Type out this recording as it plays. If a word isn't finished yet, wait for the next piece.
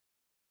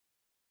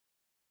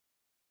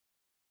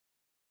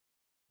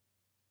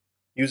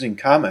Using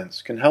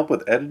comments can help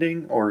with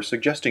editing or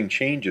suggesting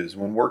changes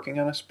when working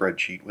on a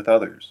spreadsheet with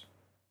others.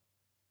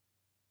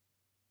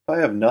 If I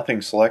have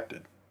nothing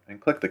selected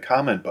and click the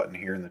comment button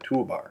here in the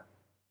toolbar,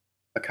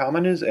 a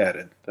comment is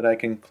added that I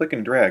can click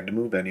and drag to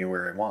move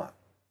anywhere I want.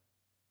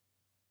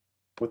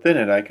 Within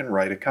it, I can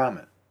write a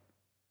comment.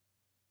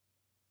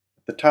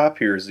 At the top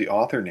here is the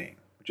author name,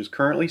 which is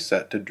currently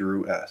set to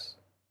Drew S.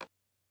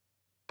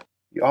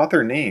 The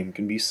author name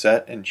can be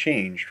set and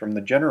changed from the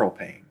General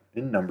pane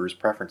in Numbers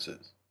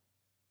Preferences.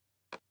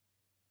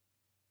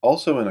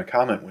 Also in a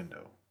comment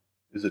window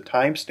is a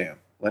timestamp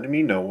letting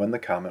me know when the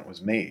comment was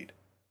made,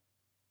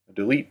 a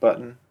delete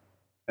button,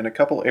 and a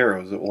couple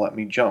arrows that will let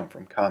me jump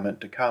from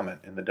comment to comment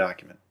in the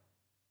document.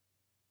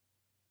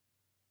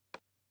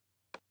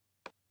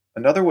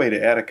 Another way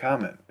to add a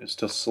comment is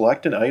to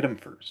select an item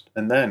first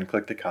and then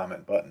click the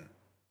comment button.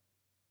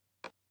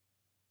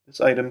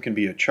 This item can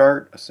be a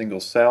chart, a single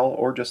cell,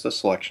 or just a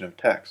selection of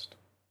text.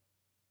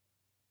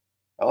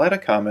 I'll add a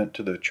comment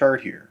to the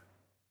chart here,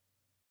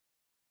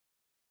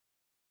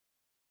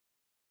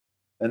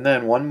 and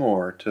then one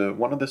more to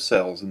one of the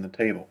cells in the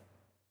table.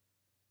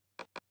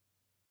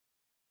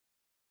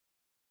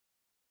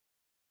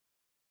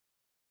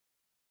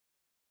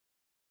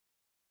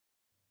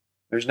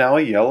 There's now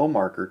a yellow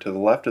marker to the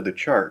left of the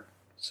chart,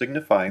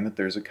 signifying that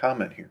there's a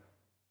comment here.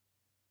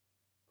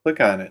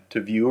 Click on it to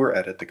view or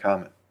edit the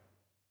comment.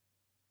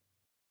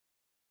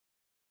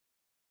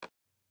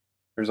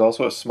 There's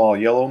also a small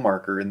yellow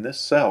marker in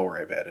this cell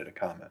where I've added a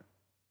comment.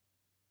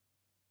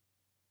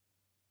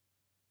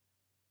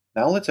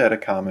 Now let's add a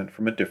comment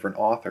from a different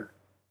author.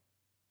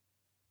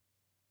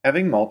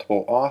 Having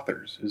multiple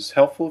authors is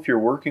helpful if you're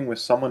working with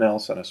someone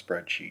else on a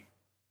spreadsheet,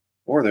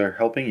 or they're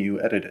helping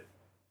you edit it.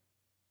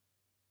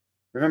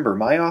 Remember,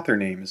 my author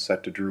name is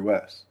set to Drew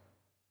S.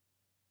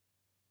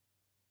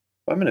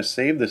 So I'm going to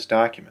save this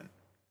document,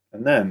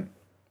 and then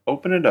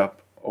open it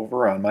up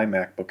over on my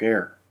MacBook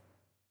Air.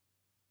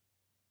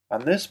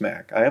 On this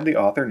Mac, I have the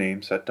author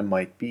name set to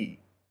Mike B.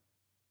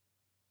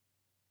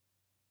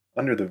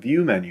 Under the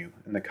View menu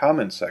in the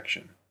Comments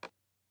section,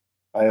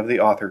 I have the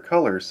author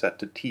color set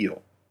to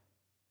teal.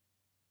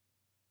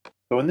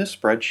 So in this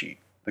spreadsheet,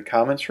 the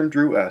comments from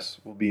Drew S.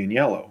 will be in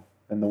yellow,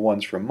 and the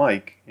ones from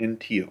Mike in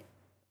teal.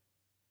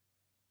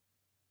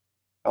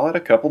 I'll add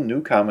a couple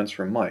new comments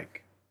from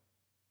Mike,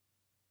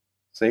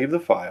 save the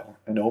file,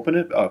 and open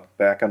it up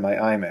back on my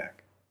iMac.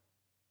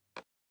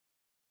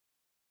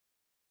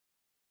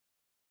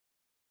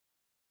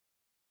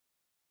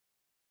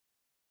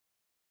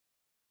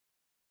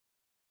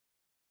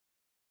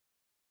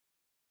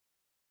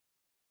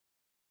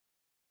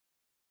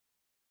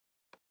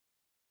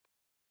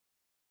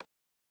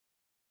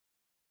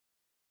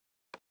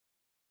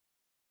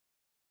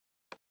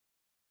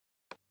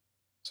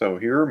 So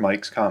here are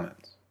Mike's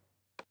comments.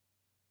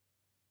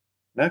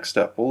 Next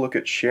up, we'll look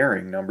at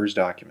sharing Numbers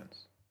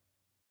documents.